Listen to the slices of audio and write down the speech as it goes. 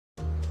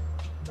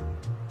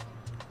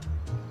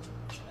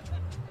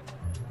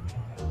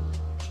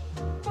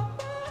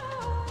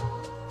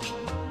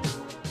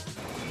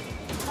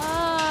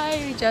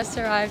just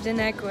arrived in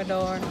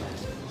Ecuador.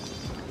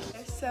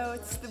 So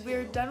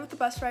we're done with the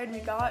bus ride and we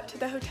got to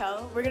the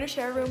hotel. We're gonna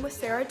share a room with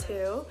Sarah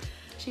too.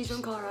 She's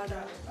from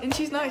Colorado. And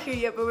she's not here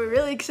yet, but we're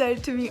really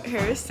excited to meet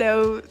her,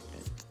 so.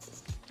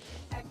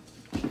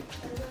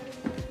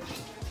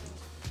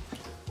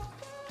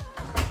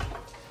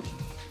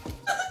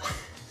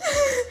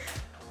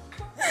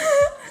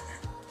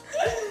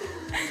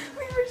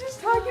 We were just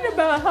talking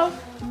about how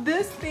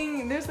this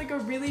thing, there's like a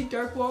really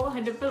dark wall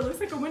behind it, but it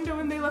looks like a window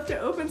when they left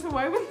it open, so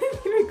why wouldn't they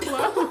leave it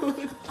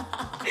closed?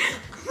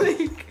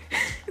 Like,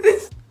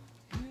 this.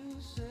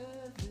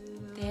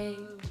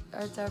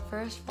 It's our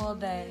first full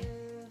day,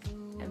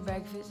 and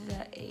breakfast is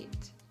at 8.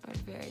 We're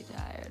very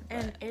tired.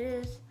 And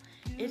it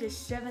is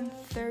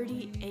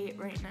 7:38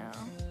 right now.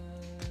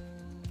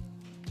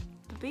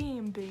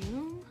 Beam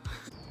boom.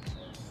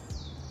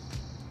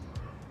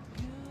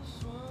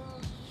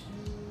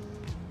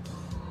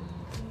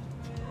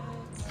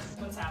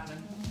 What's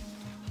happening?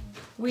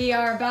 We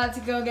are about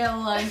to go get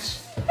lunch,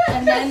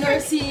 and then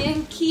we're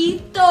seeing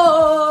Quito.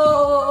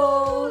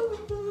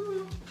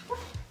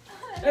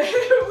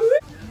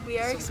 We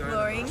are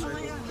exploring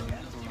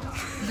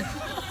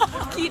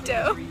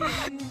Quito.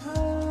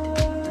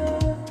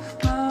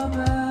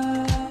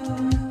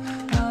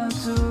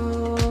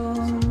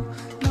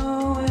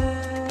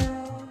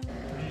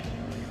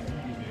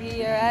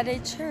 We are at a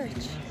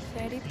church.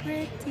 Very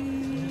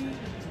pretty.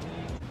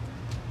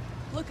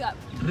 Look up.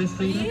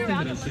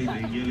 Restaurante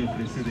brasileño le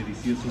ofrece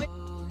delicioso.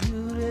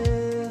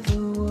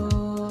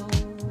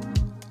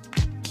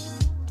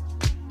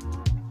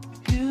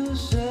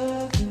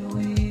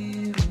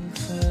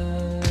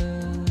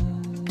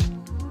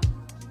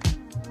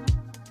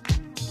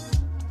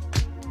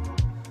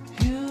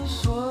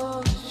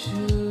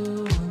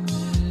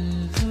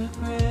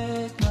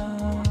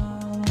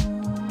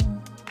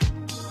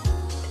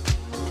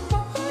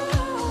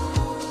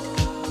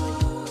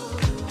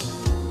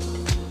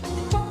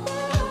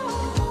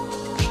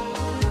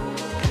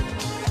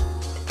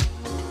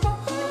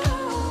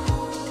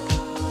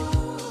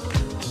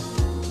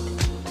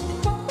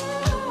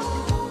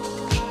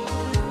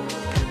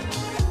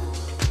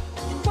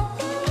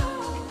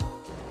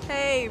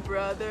 Hey,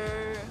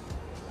 brother.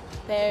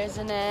 There's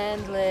an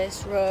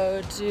endless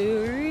road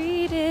to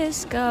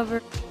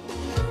rediscover.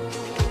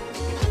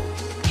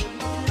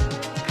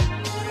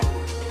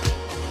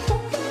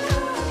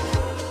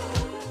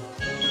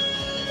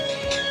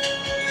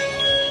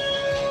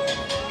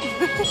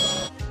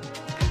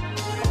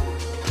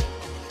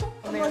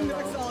 Among the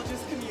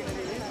mixologist community.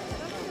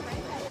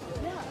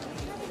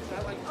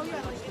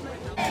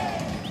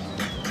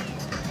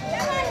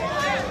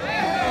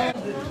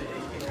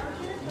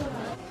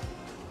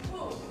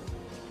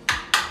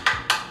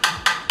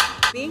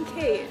 Me and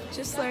Kate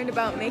just learned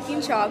about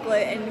making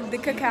chocolate and the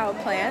cacao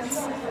plants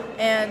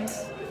and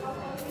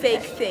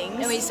fake things.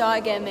 And we saw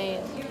it get made.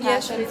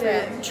 Yes, we Passion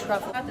did. fruit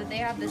truffle. That they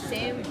have the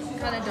same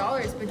kind of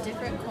dollars but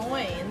different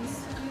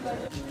coins.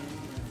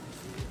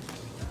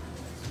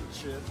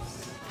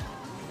 Chips.